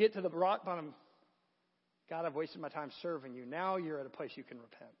 And then you get to the rock bottom. God, I've wasted my time serving you. Now you're at a place you can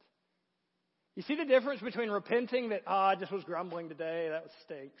repent. You see the difference between repenting that, I just was grumbling today, that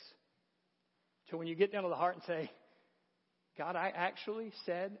stinks, to when you get down to the heart and say, God, I actually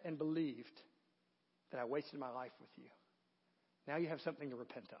said and believed that I wasted my life with you. Now you have something to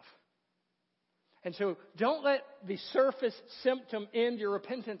repent of. And so don't let the surface symptom end your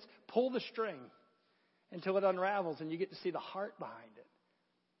repentance. Pull the string until it unravels and you get to see the heart behind it.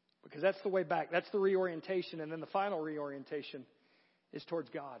 Because that's the way back. That's the reorientation. And then the final reorientation is towards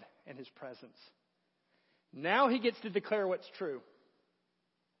God and His presence. Now He gets to declare what's true.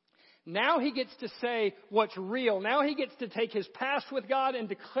 Now He gets to say what's real. Now He gets to take His past with God and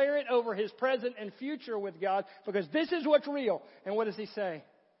declare it over His present and future with God. Because this is what's real. And what does He say?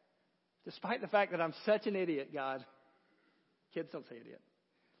 Despite the fact that I'm such an idiot, God. Kids don't say idiot.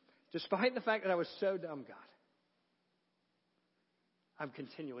 Despite the fact that I was so dumb, God. I'm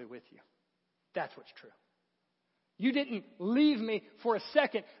continually with you. That's what's true. You didn't leave me for a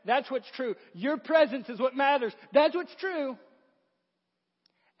second. That's what's true. Your presence is what matters. That's what's true.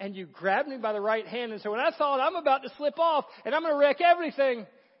 And you grabbed me by the right hand. And so when I thought I'm about to slip off and I'm going to wreck everything,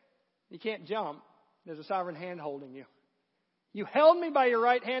 you can't jump. There's a sovereign hand holding you. You held me by your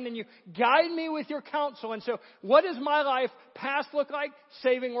right hand and you guide me with your counsel. And so what does my life past look like?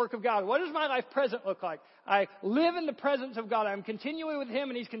 Saving work of God. What does my life present look like? I live in the presence of God. I'm continually with Him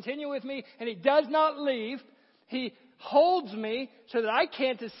and He's continually with me. And He does not leave. He holds me so that I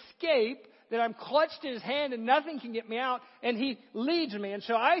can't escape, that I'm clutched in His hand and nothing can get me out. And He leads me. And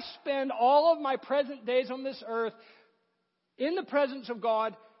so I spend all of my present days on this earth in the presence of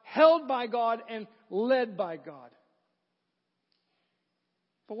God, held by God, and led by God.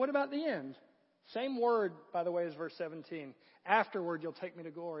 But what about the end? Same word, by the way, as verse 17. Afterward, you'll take me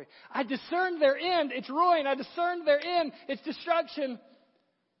to glory. I discerned their end. It's ruin. I discerned their end. It's destruction.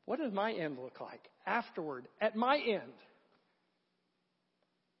 What does my end look like? Afterward, at my end.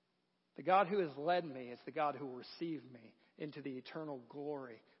 The God who has led me is the God who will receive me into the eternal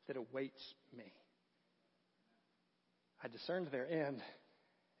glory that awaits me. I discerned their end,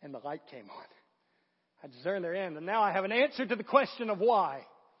 and the light came on. I discerned their end, and now I have an answer to the question of why.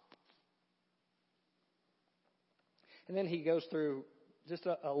 And then he goes through just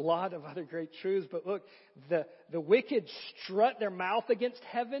a lot of other great truths. But look, the wicked strut their mouth against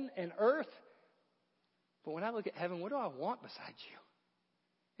heaven and earth. But when I look at heaven, what do I want besides you?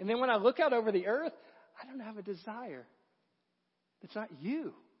 And then when I look out over the earth, I don't have a desire. It's not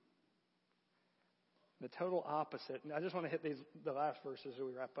you. The total opposite. And I just want to hit the last verses as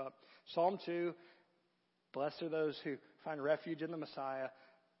we wrap up. Psalm 2, blessed are those who find refuge in the Messiah.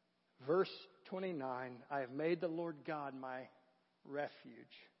 Verse 29, I have made the Lord God my refuge.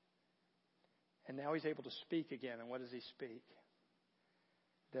 And now He's able to speak again. And what does He speak?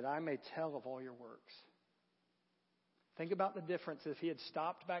 That I may tell of all your works. Think about the difference if He had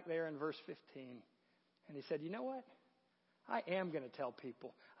stopped back there in verse 15 and He said, you know what? I am going to tell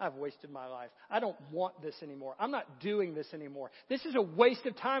people I've wasted my life. I don't want this anymore. I'm not doing this anymore. This is a waste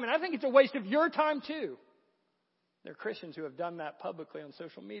of time, and I think it's a waste of your time too. There are Christians who have done that publicly on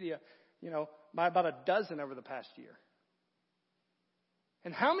social media, by about a dozen over the past year.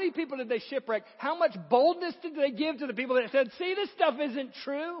 And how many people did they shipwreck? How much boldness did they give to the people that said, see, this stuff isn't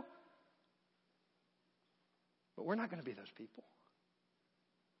true? But we're not going to be those people.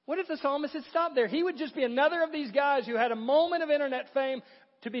 What if the psalmist had stopped there? He would just be another of these guys who had a moment of internet fame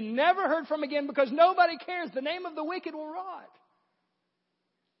to be never heard from again because nobody cares. The name of the wicked will rot.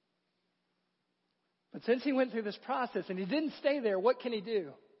 But since he went through this process and he didn't stay there, what can he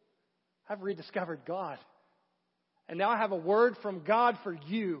do? I've rediscovered God. And now I have a word from God for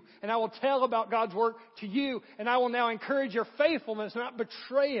you. And I will tell about God's work to you. And I will now encourage your faithfulness, not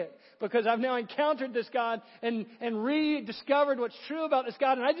betray it. Because I've now encountered this God and rediscovered what's true about this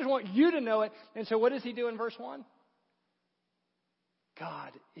God. And I just want you to know it. And so what does he do in verse 1?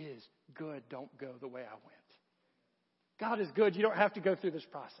 God is good. Don't go the way I went. God is good. You don't have to go through this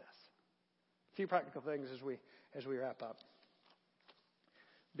process. A few practical things as we wrap up.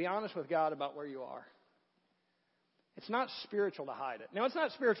 Be honest with God about where you are. It's not spiritual to hide it. Now, it's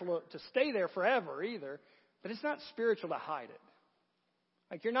not spiritual to stay there forever either, but it's not spiritual to hide it.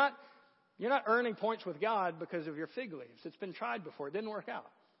 Like you're not earning points with God because of your fig leaves. It's been tried before. It didn't work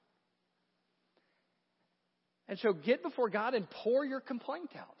out. And so get before God and pour your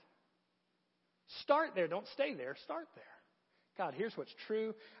complaint out. Start there. Don't stay there. Start there. God, here's what's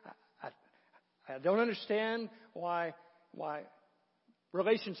true. I don't understand why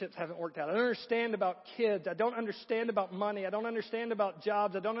Relationships haven't worked out. I don't understand about kids. I don't understand about money. I don't understand about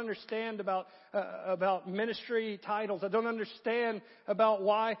jobs. I don't understand about ministry titles. I don't understand about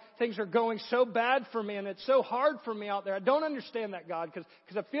why things are going so bad for me and it's so hard for me out there. I don't understand that, God, because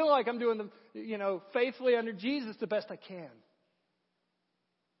I feel like I'm doing faithfully under Jesus the best I can.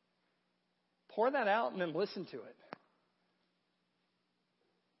 Pour that out and then listen to it.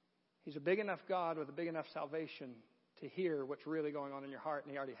 He's a big enough God with a big enough salvation to hear what's really going on in your heart,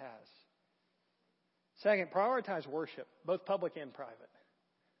 and He already has. Second, prioritize worship, both public and private.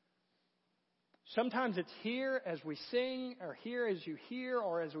 Sometimes it's here as we sing, or here as you hear,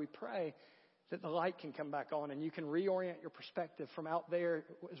 or as we pray, that the light can come back on, and you can reorient your perspective from out there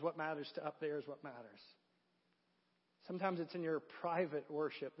is what matters to up there is what matters. Sometimes it's in your private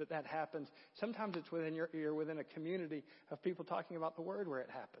worship that happens. Sometimes it's you're within a community of people talking about the Word where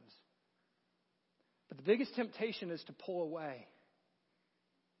it happens. But the biggest temptation is to pull away.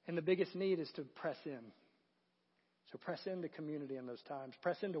 And the biggest need is to press in. So press into community in those times.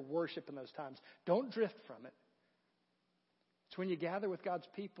 Press into worship in those times. Don't drift from it. It's when you gather with God's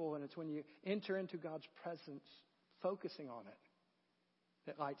people and it's when you enter into God's presence, focusing on it,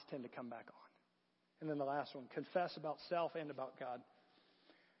 that lights tend to come back on. And then the last one, confess about self and about God.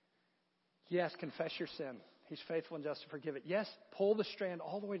 Yes, confess your sin. He's faithful and just to forgive it. Yes, pull the strand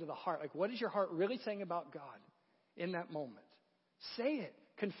all the way to the heart. Like, what is your heart really saying about God in that moment? Say it.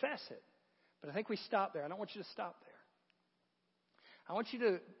 Confess it. But I think we stop there. I don't want you to stop there. I want you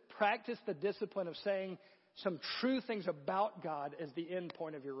to practice the discipline of saying some true things about God as the end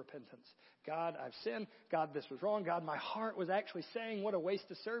point of your repentance. God, I've sinned. God, this was wrong. God, my heart was actually saying, what a waste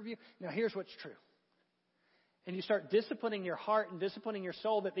to serve you. Now, here's what's true. And you start disciplining your heart and disciplining your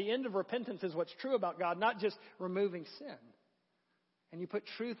soul that the end of repentance is what's true about God, not just removing sin. And you put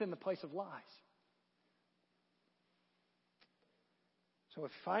truth in the place of lies. So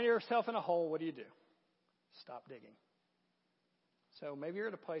if you find yourself in a hole, what do? Stop digging. So maybe you're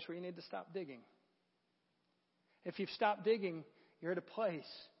at a place where you need to stop digging. If you've stopped digging, you're at a place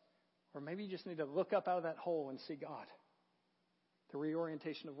where maybe you just need to look up out of that hole and see God. The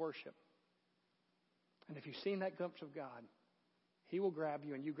reorientation of worship. And if you've seen that glimpse of God, He will grab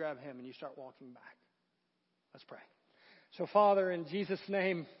you and you grab Him and you start walking back. Let's pray. So, Father, in Jesus'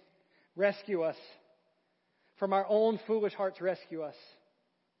 name, rescue us. From our own foolish hearts, rescue us.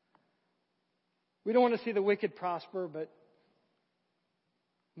 We don't want to see the wicked prosper, but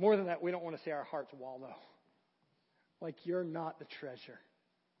more than that, we don't want to see our hearts wallow. Like you're not the treasure.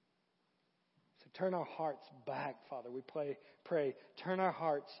 So turn our hearts back, Father. We pray, turn our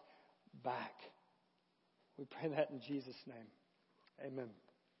hearts back. We pray that in Jesus' name. Amen.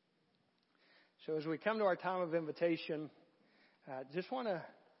 So as we come to our time of invitation, just want to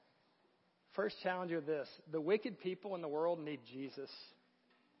first challenge you with this. The wicked people in the world need Jesus.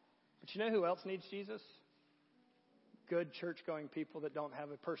 But you know who else needs Jesus? Good church-going people that don't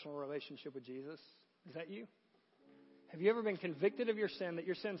have a personal relationship with Jesus. Is that you? Have you ever been convicted of your sin, that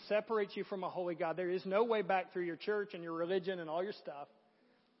your sin separates you from a holy God? There is no way back through your church and your religion and all your stuff.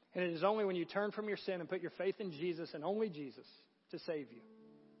 And it is only when you turn from your sin and put your faith in Jesus and only Jesus to save you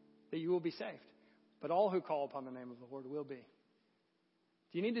that you will be saved. But all who call upon the name of the Lord will be.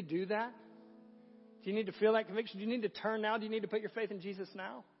 Do you need to do that? Do you need to feel that conviction? Do you need to turn now? Do you need to put your faith in Jesus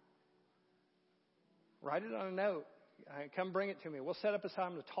now? Write it on a note. Come bring it to me. We'll set up a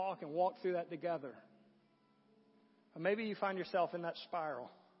time to talk and walk through that together. Or maybe you find yourself in that spiral.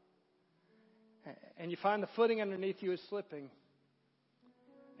 And you find the footing underneath you is slipping.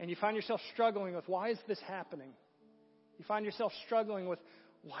 And you find yourself struggling with, why is this happening? You find yourself struggling with,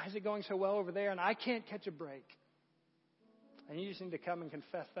 why is it going so well over there and I can't catch a break? And you just need to come and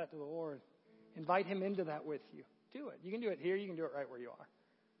confess that to the Lord. Invite Him into that with you. Do it. You can do it here. You can do it right where you are.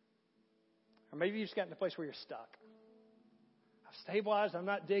 Or maybe you just got in a place where you're stuck. I've stabilized. I'm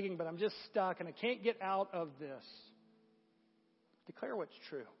not digging, but I'm just stuck and I can't get out of this. Declare what's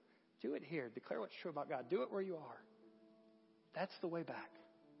true. Do it here. Declare what's true about God. Do it where you are. That's the way back.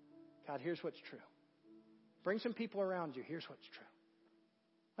 God, here's what's true. Bring some people around you. Here's what's true.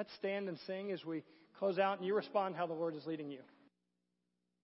 Let's stand and sing as we close out and you respond how the Lord is leading you.